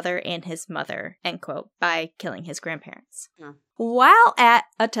his father and his mother," end quote, by killing his grandparents. Yeah. While at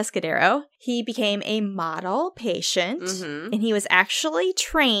Atascadero, he became a model patient, and he was actually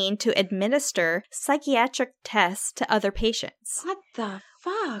trained to administer psychiatric tests to other patients. What the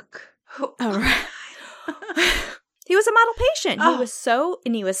fuck? All right. He was a model patient. Oh.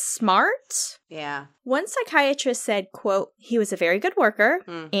 He was smart. Yeah. One psychiatrist said, quote, "He was a very good worker,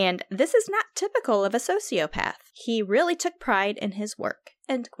 and this is not typical of a sociopath. He really took pride in his work,"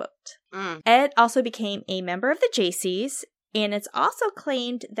 end quote. Ed also became a member of the Jaycees, and it's also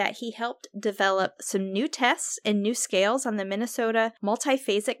claimed that he helped develop some new tests and new scales on the Minnesota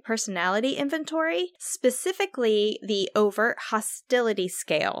Multiphasic Personality Inventory, specifically the Overt Hostility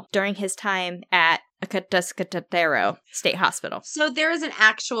Scale, during his time at Atascadero State Hospital. So there is an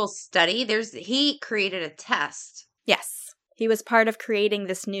actual study. He created a test. Yes. He was part of creating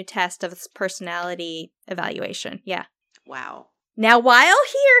this new test of personality evaluation. Yeah. Wow. Now, while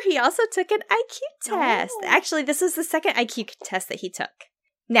here, he also took an IQ test. Oh. Actually, this is the second IQ test that he took.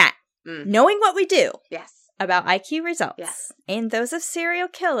 Nat, knowing what we do about IQ results and those of serial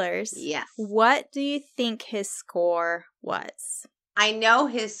killers, what do you think his score was? I know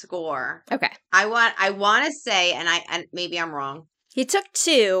his score. Okay. I want to say, and maybe I'm wrong. He took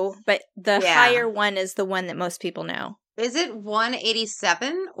 2, but the higher one is the one that most people know. Is it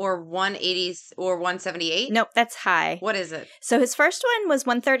 187 or 180 or 178? Nope, that's high. What is it? So his first one was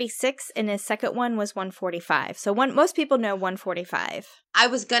 136 and his second one was 145. So most people know 145. I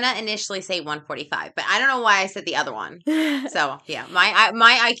was going to initially say 145, but I don't know why I said the other one. So, yeah,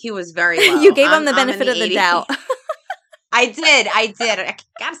 my IQ was very low. You gave him the benefit of the doubt. I did. I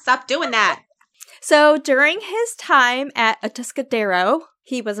got to stop doing that. So during his time at Atascadero,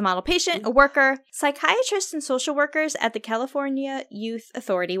 he was a model patient, a worker. Psychiatrists and social workers at the California Youth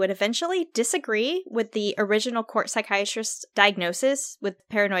Authority would eventually disagree with the original court psychiatrist's diagnosis with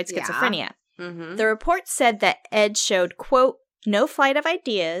paranoid schizophrenia. The report said that Ed showed, quote, "no flight of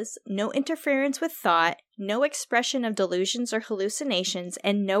ideas, no interference with thought, no expression of delusions or hallucinations,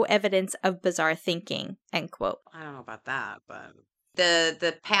 and no evidence of bizarre thinking," end quote. I don't know about that, but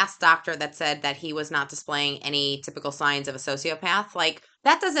the past doctor that said that he was not displaying any typical signs of a sociopath, like,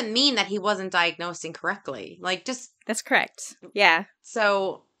 that doesn't mean that he wasn't diagnosed incorrectly. Like, just... That's correct. Yeah.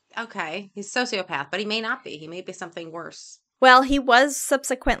 So, okay, he's a sociopath, but he may not be. He may be something worse. Well, he was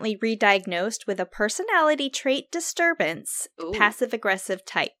subsequently re-diagnosed with a personality trait disturbance, passive-aggressive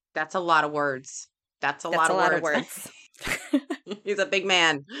type. That's a lot of words. That's a lot of words. He's a big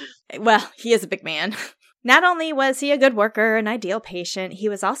man. Well, he is a big man. Not only was he a good worker, an ideal patient, he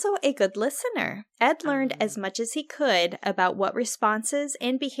was also a good listener. Ed learned as much as he could about what responses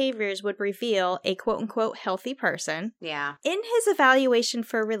and behaviors would reveal a quote-unquote healthy person. Yeah. In his evaluation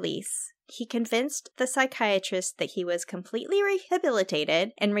for release, he convinced the psychiatrist that he was completely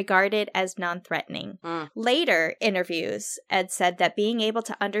rehabilitated and regarded as non-threatening. Later interviews, Ed said that being able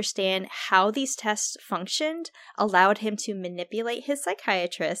to understand how these tests functioned allowed him to manipulate his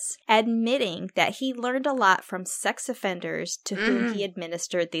psychiatrists, admitting that he learned a lot from sex offenders to whom he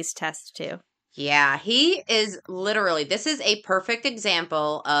administered these tests to. Yeah, he is literally, this is a perfect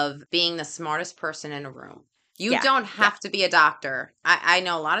example of being the smartest person in a room. You don't have to be a doctor. I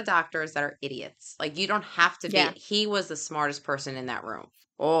know a lot of doctors that are idiots. Like, you don't have to be. He was the smartest person in that room.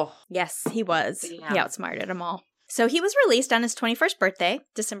 Oh. Yes, he was. Yeah. He outsmarted them all. So he was released on his 21st birthday,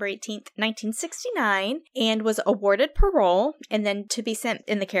 December 18th, 1969, and was awarded parole and then to be sent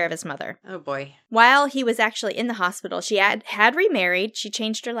in the care of his mother. Oh, boy. While he was actually in the hospital, she had remarried. She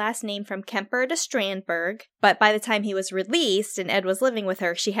changed her last name from Kemper to Strandberg, but by the time he was released and Ed was living with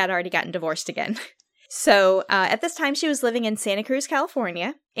her, she had already gotten divorced again. So at this time, she was living in Santa Cruz,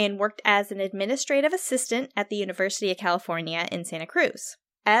 California, and worked as an administrative assistant at the University of California in Santa Cruz.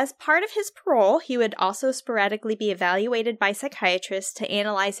 As part of his parole, he would also sporadically be evaluated by psychiatrists to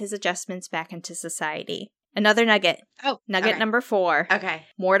analyze his adjustments back into society. Another nugget. Oh, nugget number 4. Okay.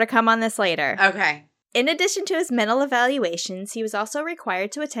 More to come on this later. Okay. In addition to his mental evaluations, he was also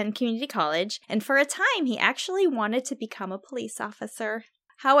required to attend community college, and for a time, he actually wanted to become a police officer.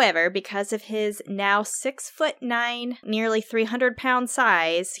 However, because of his now 6'9", nearly 300-pound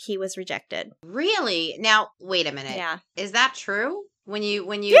size, he was rejected. Really? Now, wait a minute. Yeah. Is that true? When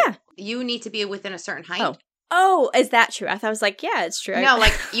you you need to be within a certain height? Oh, is that true? I thought I was like, yeah, it's true. No,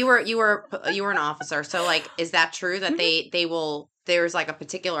 like you were an officer. So like, is that true that they will? There's like a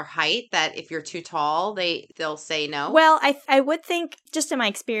particular height that if you're too tall, they'll say no? Well, I would think, just in my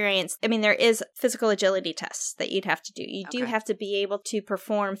experience, I mean, there is physical agility tests that you'd have to do. You do have to be able to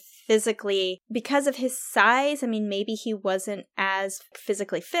perform physically. Because of his size, I mean, maybe he wasn't as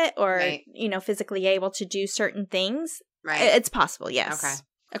physically fit or, physically able to do certain things. Right. It's possible, yes. Okay.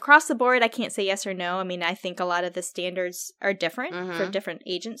 Across the board, I can't say yes or no. I mean, I think a lot of the standards are different for different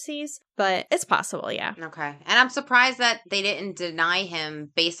agencies, but it's possible, yeah. Okay. And I'm surprised that they didn't deny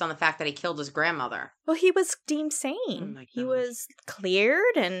him based on the fact that he killed his grandmother. Well, he was deemed sane. Oh he was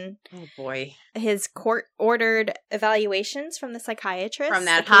cleared, and oh boy, his court-ordered evaluations from the psychiatrist. From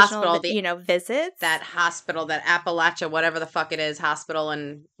that hospital. Visits. That hospital, that Appalachia, whatever the fuck it is, hospital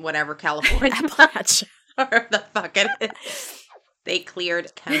in whatever, California. Appalachia. Whatever the fuck it is. They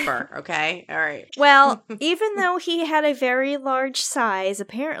cleared Kemper, okay? All right. Well, even though he had a very large size,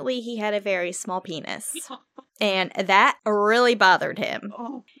 apparently he had a very small penis. And that really bothered him.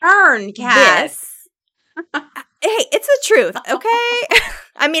 Oh, burn, cat. Hey, it's the truth, okay?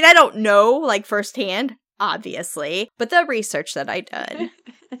 I mean, I don't know, like, firsthand, obviously, but the research that I done.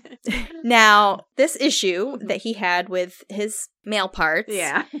 Now, this issue that he had with his male parts,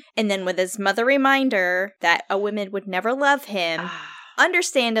 and then with his mother reminder that a woman would never love him,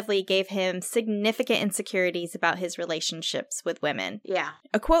 understandably gave him significant insecurities about his relationships with women. Yeah.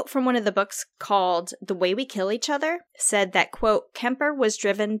 A quote from one of the books called The Way We Kill Each Other said that, quote, Kemper was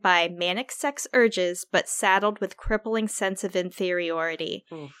driven by manic sex urges, but saddled with crippling sense of inferiority.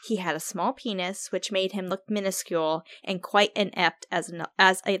 He had a small penis, which made him look minuscule and quite inept as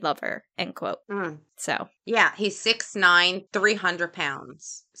a lover, end quote. So. Yeah, he's 6'9", 300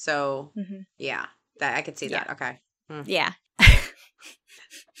 pounds. So, yeah, that I could see that. Okay. Yeah.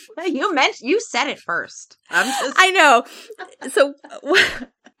 You said it first. I know. So,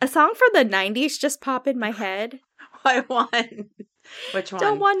 a song from the 90s just popped in my head. What one? Which one?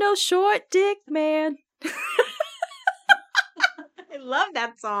 Don't want no short dick, man. I love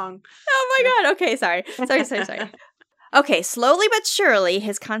that song. Oh my god. Okay, sorry. Okay, slowly but surely,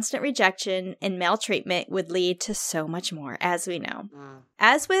 his constant rejection and maltreatment would lead to so much more, as we know.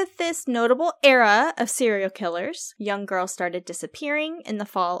 As with this notable era of serial killers, young girls started disappearing in the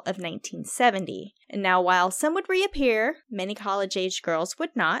fall of 1970. And now, while some would reappear, many college-age girls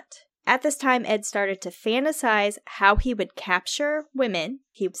would not. At this time, Ed started to fantasize how he would capture women.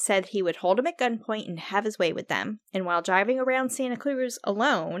 He said he would hold them at gunpoint and have his way with them. And while driving around Santa Cruz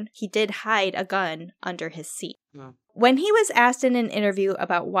alone, he did hide a gun under his seat. When he was asked in an interview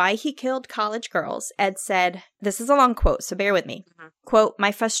about why he killed college girls, Ed said, this is a long quote, so bear with me. Quote,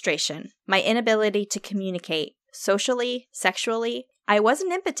 my frustration, my inability to communicate, socially, sexually. I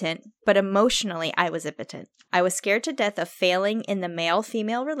wasn't impotent, but emotionally I was impotent. I was scared to death of failing in the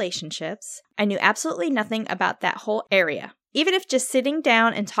male-female relationships. I knew absolutely nothing about that whole area. Even if just sitting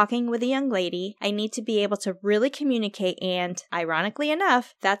down and talking with a young lady, I need to be able to really communicate, and, ironically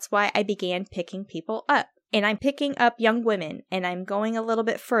enough, that's why I began picking people up. And I'm picking up young women, and I'm going a little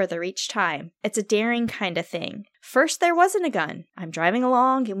bit further each time. It's a daring kind of thing. First, there wasn't a gun. I'm driving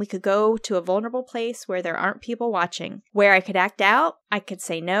along, and we could go to a vulnerable place where there aren't people watching. Where I could act out, I could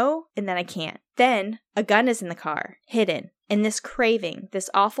say no, and then I can't. Then, a gun is in the car, hidden. And this craving, this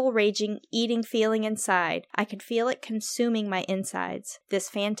awful raging, eating feeling inside, I could feel it consuming my insides. This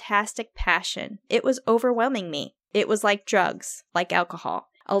fantastic passion. It was overwhelming me. It was like drugs, like alcohol.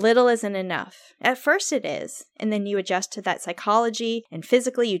 A little isn't enough. At first it is, and then you adjust to that psychology, and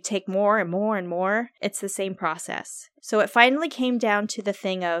physically you take more and more and more. It's the same process. So it finally came down to the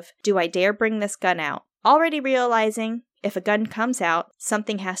thing of, do I dare bring this gun out? Already realizing, if a gun comes out,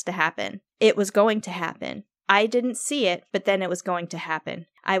 something has to happen. It was going to happen. I didn't see it, but then it was going to happen.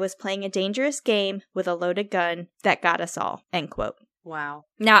 I was playing a dangerous game with a loaded gun that got us all, end quote. Wow.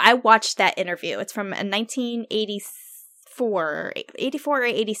 Now, I watched that interview. It's from a 1984 or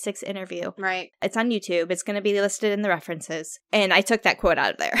 86 interview. Right. It's on YouTube. It's going to be listed in the references. And I took that quote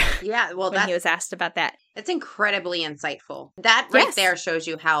out of there. Yeah, well, when he was asked about that. It's incredibly insightful. That right there shows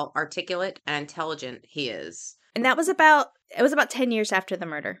you how articulate and intelligent he is. And that was about 10 years after the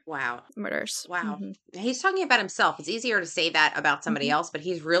murders. Wow. Mm-hmm. He's talking about himself. It's easier to say that about somebody else, but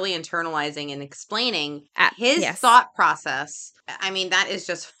he's really internalizing and explaining his thought process. I mean, that is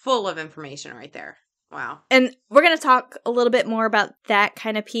just full of information right there. Wow. And we're going to talk a little bit more about that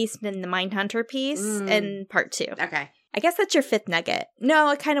kind of piece than the Mindhunter piece in part 2. Okay. I guess that's your 5th nugget.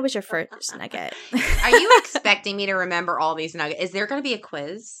 No, it kind of was your first nugget. Are you expecting me to remember all these nuggets? Is there going to be a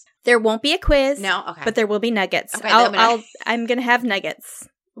quiz? There won't be a quiz. No, okay. But there will be nuggets. Okay, I'm going to have nuggets.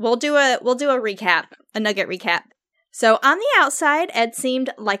 We'll do a recap, a nugget recap. So on the outside, Ed seemed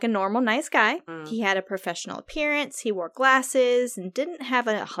like a normal, nice guy. He had a professional appearance. He wore glasses and didn't have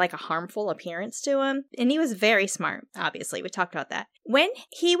a harmful appearance to him. And he was very smart, obviously. We talked about that. When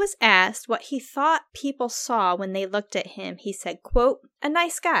he was asked what he thought people saw when they looked at him, he said, quote, "A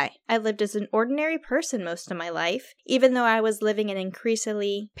nice guy. I lived as an ordinary person most of my life, even though I was living an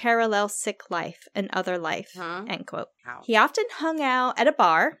increasingly parallel sick life and other life," end quote. Wow. He often hung out at a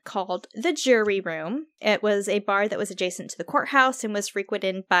bar called the Jury Room. It was a bar that was adjacent to the courthouse and was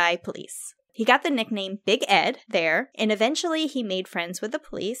frequented by police. He got the nickname Big Ed there, and eventually he made friends with the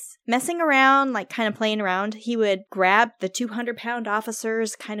police. Messing around, kind of playing around, he would grab the 200-pound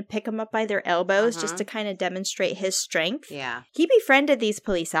officers, kind of pick them up by their elbows just to kind of demonstrate his strength. Yeah. He befriended these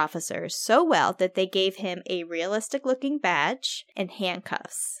police officers so well that they gave him a realistic-looking badge and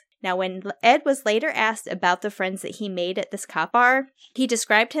handcuffs. Now, when Ed was later asked about the friends that he made at this cop bar, he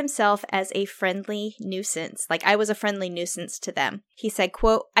described himself as a friendly nuisance. I was a friendly nuisance to them. He said,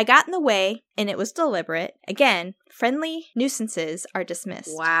 quote, "I got in the way, and it was deliberate. Again, friendly nuisances are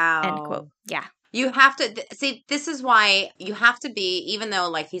dismissed." Wow. End quote. Yeah. You have to see, this is why you have to be, even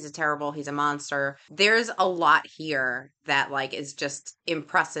though he's a monster, there's a lot here that is just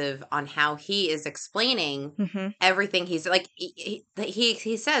impressive on how he is explaining everything. He's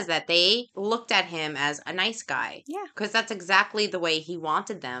he says that they looked at him as a nice guy. Yeah. Because that's exactly the way he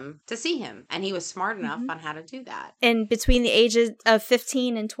wanted them to see him. And he was smart enough on how to do that. And between the ages of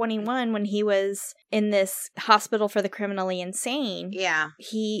 15 and 21, when he was in this hospital for the criminally insane,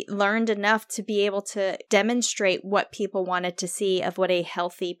 he learned enough to be able to demonstrate what people wanted to see of what a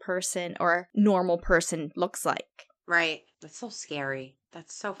healthy person or normal person looks like. Right. That's so scary.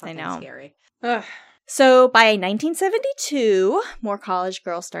 That's so fucking scary. Ugh. So by 1972, more college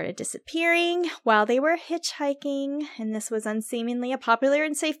girls started disappearing while they were hitchhiking, and this was unseemingly a popular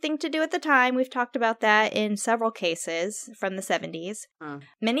and safe thing to do at the time. We've talked about that in several cases from the 70s.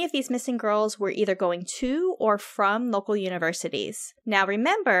 Many of these missing girls were either going to or from local universities. Now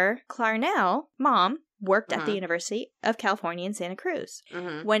remember, Clarnell, mom, worked at the University of California in Santa Cruz.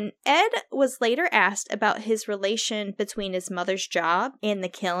 When Ed was later asked about his relation between his mother's job and the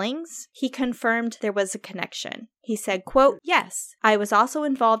killings, he confirmed there was a connection. He said, quote, "Yes, I was also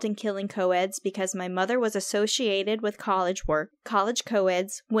involved in killing co-eds because my mother was associated with college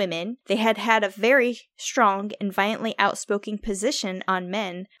co-eds, women. They had had a very strong and violently outspoken position on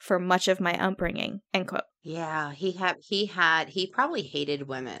men for much of my upbringing," end quote. Yeah, he probably hated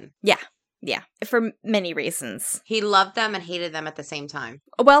women. Yeah, for many reasons. He loved them and hated them at the same time.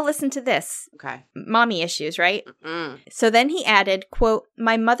 Well, listen to this. Okay. Mommy issues, right? So then he added, quote,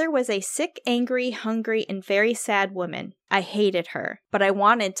 "My mother was a sick, angry, hungry, and very sad woman. I hated her, but I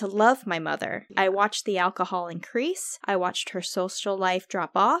wanted to love my mother. I watched the alcohol increase. I watched her social life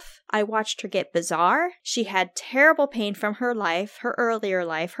drop off. I watched her get bizarre. She had terrible pain from her life, her earlier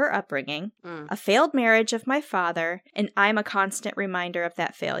life, her upbringing, a failed marriage of my father, and I'm a constant reminder of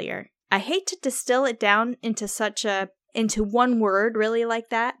that failure. I hate to distill it down into one word really like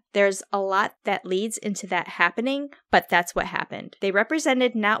that. There's a lot that leads into that happening, but that's what happened. They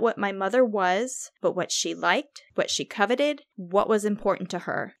represented not what my mother was, but what she liked, what she coveted, what was important to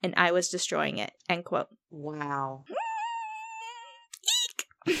her, and I was destroying it," end quote. Wow.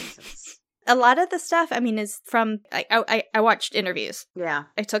 A lot of the stuff, is from, I watched interviews. Yeah.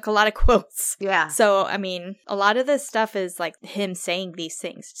 I took a lot of quotes. Yeah. So, a lot of this stuff is him saying these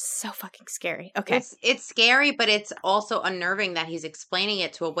things. It's so fucking scary. Okay. It's scary, but it's also unnerving that he's explaining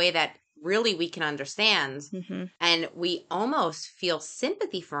it to a way that really we can understand. Mm-hmm. And we almost feel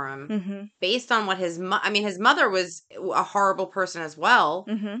sympathy for him Mm-hmm. based on what his mother was a horrible person as well.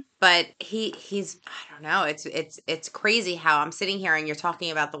 Mm-hmm. But he's I don't know. It's crazy how I'm sitting here and you're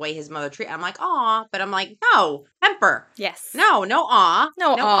talking about the way his mother treated. I'm like, aw, but I'm like, no, Kemper. Yes. No aw.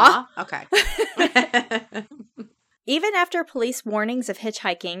 No aw. Okay. Even after police warnings of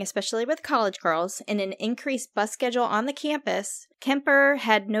hitchhiking, especially with college girls, and an increased bus schedule on the campus, Kemper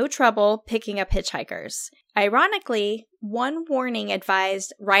had no trouble picking up hitchhikers. Ironically, one warning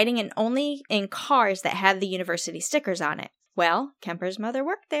advised riding only in cars that had the university stickers on it. Well, Kemper's mother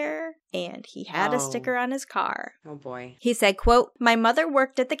worked there, and he had a sticker on his car. Oh, boy. He said, quote, "My mother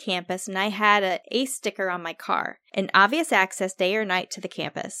worked at the campus, and I had a ACE sticker on my car. An obvious access day or night to the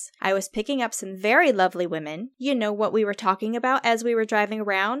campus. I was picking up some very lovely women. You know what we were talking about as we were driving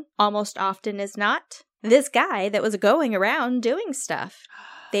around, almost often as not? This guy that was going around doing stuff.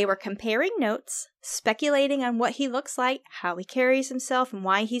 They were comparing notes, speculating on what he looks like, how he carries himself, and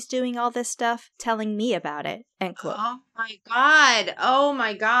why he's doing all this stuff, telling me about it." End quote. Oh, my God. Oh,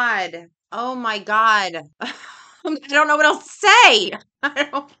 my God. Oh, my God. I don't know what else to say.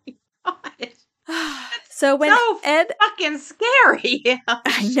 Oh, my God. So when so Ed... fucking scary.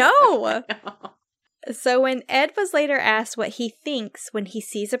 I know. So when Ed was later asked what he thinks when he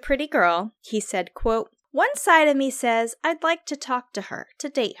sees a pretty girl, he said, quote, "One side of me says, I'd like to talk to her, to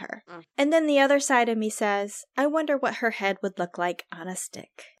date her. And then the other side of me says, I wonder what her head would look like on a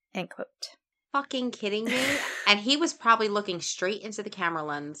stick." End quote. Fucking kidding me? And he was probably looking straight into the camera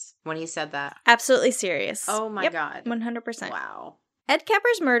lens when he said that. Absolutely serious. Oh my God. 100%. Wow. Ed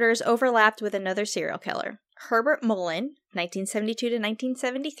Kemper's murders overlapped with another serial killer, Herbert Mullen, 1972 to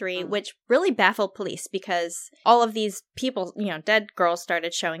 1973, which really baffled police because all of these people, dead girls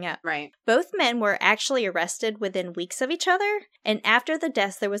started showing up. Right. Both men were actually arrested within weeks of each other, and after the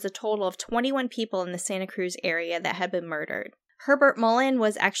deaths, there was a total of 21 people in the Santa Cruz area that had been murdered. Herbert Mullen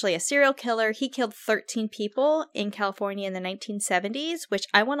was actually a serial killer. He killed 13 people in California in the 1970s, which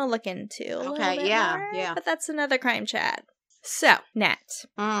I want to look into. Okay, yeah. But that's another crime chat. So, Nat,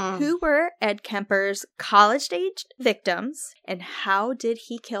 who were Ed Kemper's college-aged victims, and how did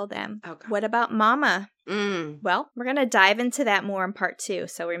he kill them? Okay. What about Mama? Well, we're going to dive into that more in part 2,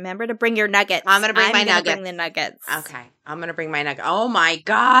 so remember to bring your nuggets. I'm going to bring my nuggets. Bring the nuggets. Okay, I'm going to bring my nuggets. Oh my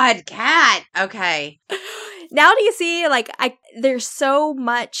God, Kat. Okay. Now do you see, there's so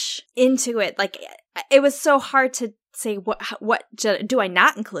much into it. It was so hard to say, what do I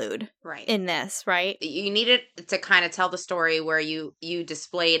not include in this, right? You needed to kind of tell the story where you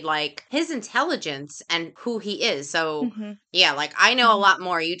displayed, his intelligence and who he is. So, yeah, I know a lot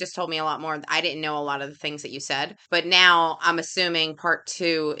more. You just told me a lot more. I didn't know a lot of the things that you said. But now I'm assuming part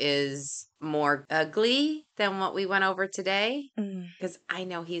 2 is more ugly than what we went over today. Because I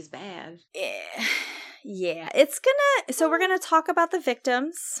know he's bad. Yeah, so we're gonna talk about the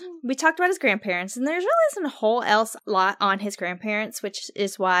victims. We talked about his grandparents, and there's really isn't a whole else lot on his grandparents, which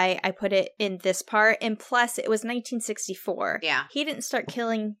is why I put it in this part. And plus, it was 1964. Yeah. He didn't start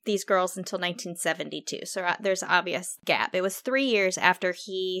killing these girls until 1972, so there's an obvious gap. It was 3 years after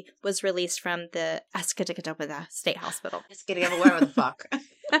he was released from the Ascatagatopa State Hospital. Whatever the fuck.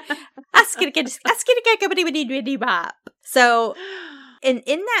 So... And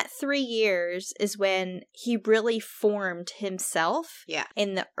in that 3 years is when he really formed himself. Yeah.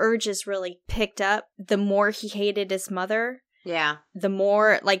 And the urges really picked up. The more he hated his mother. Yeah. The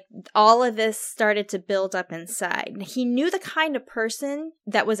more, all of this started to build up inside. He knew the kind of person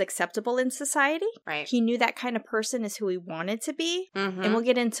that was acceptable in society. Right. He knew that kind of person is who he wanted to be. Mm-hmm. And we'll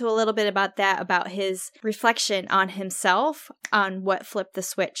get into a little bit about that, about his reflection on himself, on what flipped the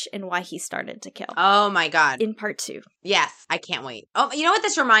switch and why he started to kill. Oh my God. In part 2. Yes, I can't wait. Oh, you know what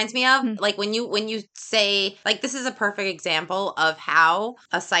this reminds me of? When you say, this is a perfect example of how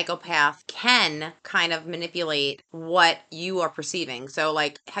a psychopath can kind of manipulate what you are perceiving. So,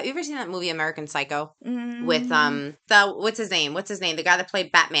 have you ever seen that movie American Psycho? With, what's his name? The guy that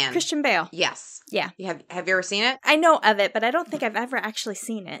played Batman. Christian Bale. Yes. Yeah. Have you ever seen it? I know of it, but I don't think I've ever actually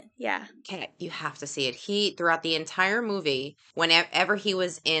seen it. Yeah. Okay, you have to see it. He, throughout the entire movie, whenever he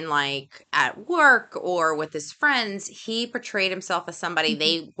was in, at work or with his friends, he portrayed himself as somebody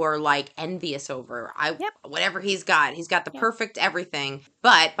they were, envious over. Whatever he's got the perfect everything.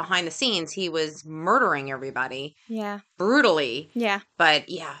 But behind the scenes, he was murdering everybody. Yeah. Brutally. Yeah. But,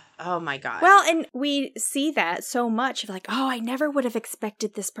 yeah. Oh my God. Well, and we see that so much of like, oh, I never would have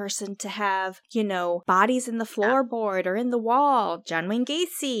expected this person to have, bodies in the floorboard or in the wall. John Wayne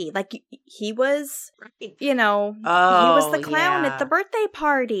Gacy. Like, he was, he was the clown at the birthday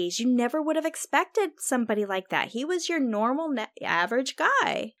parties. You never would have expected somebody like that. He was your normal, average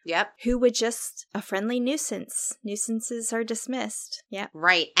guy. Yep. Who would just a friendly nuisance. Nuisances are dismissed. Yep.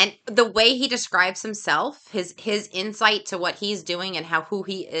 Right. And the way he describes himself, his insight to what he's doing and who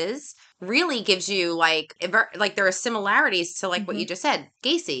he is really gives you like there are similarities to like what you just said,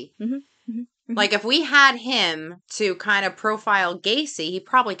 Gacy. Mm-hmm. Mm-hmm. Mm-hmm. Like if we had him to kind of profile Gacy, he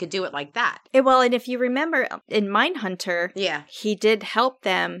probably could do it like that. Well, and if you remember in Mindhunter, yeah, he did help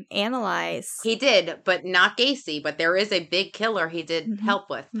them analyze. He did, but not Gacy. But there is a big killer he did help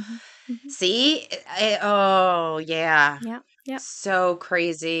with. Mm-hmm. Mm-hmm. See? Oh, yeah. Yeah. Yep. So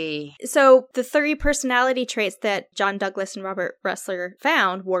crazy. So the 3 personality traits that John Douglas and Robert Ressler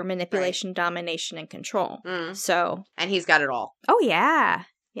found were manipulation, domination, and control. So, and he's got it all. Oh yeah.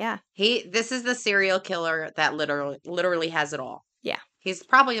 Yeah. This is the serial killer that literally has it all. Yeah. He's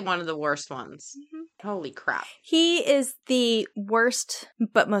probably one of the worst ones. Mm-hmm. Holy crap. He is the worst,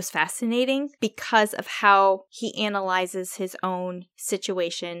 but most fascinating because of how he analyzes his own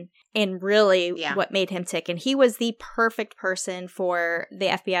situation and really what made him tick. And he was the perfect person for the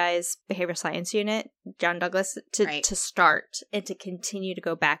FBI's behavioral science unit, John Douglas, to start and to continue to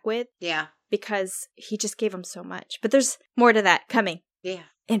go back with. Yeah. Because he just gave him so much. But there's more to that coming. Yeah.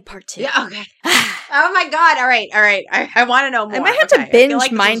 In part 2. Yeah, okay. Oh my God. All right. I want to know more. I might have to binge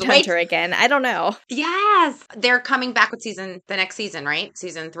Mindhunter again. I don't know. Yes. They're coming back with the next season, right?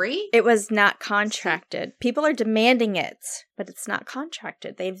 Season 3? It was not contracted. People are demanding it, but it's not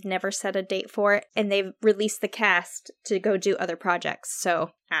contracted. They've never set a date for it, and they've released the cast to go do other projects.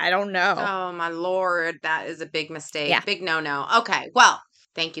 So I don't know. Oh my Lord. That is a big mistake. Yeah. Big no-no. Okay. Well,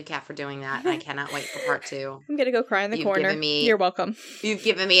 thank you, Kat, for doing that. I cannot wait for part 2. I'm going to go cry in the corner. You're welcome. You've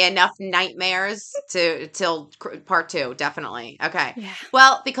given me enough nightmares till part 2, definitely. Okay. Yeah.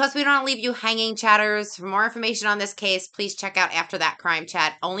 Well, because we don't want to leave you hanging, chatters, for more information on this case, please check out After That Crime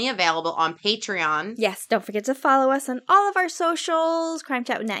Chat, only available on Patreon. Yes, don't forget to follow us on all of our socials, Crime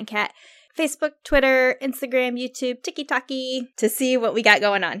Chat with Nat and Kat. Facebook, Twitter, Instagram, YouTube, TikTok to see what we got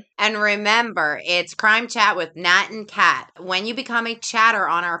going on. And remember, it's Crime Chat with Nat and Kat. When you become a chatter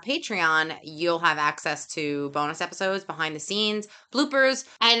on our Patreon, you'll have access to bonus episodes, behind the scenes, bloopers.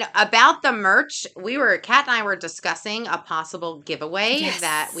 And about the merch, Kat and I were discussing a possible giveaway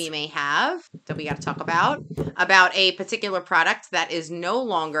that we may have that we got to talk about a particular product that is no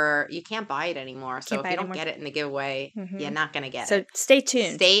longer, you can't buy it anymore. So if you don't get it in the giveaway, you're not going to get it. So stay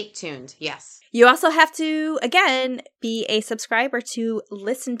tuned. Stay tuned. Yes. You also have to, again, be a subscriber to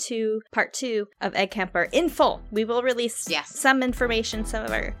listen to part 2 of Ed Kemper in full. We will release some information, some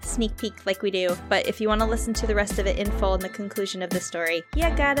of our sneak peek like we do. But if you want to listen to the rest of it in full and the conclusion of the story, you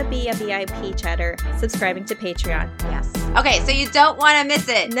gotta be a VIP chatter subscribing to Patreon. Yes. Okay, so you don't want to miss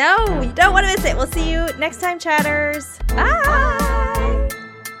it. No, you don't want to miss it. We'll see you next time, chatters. Bye.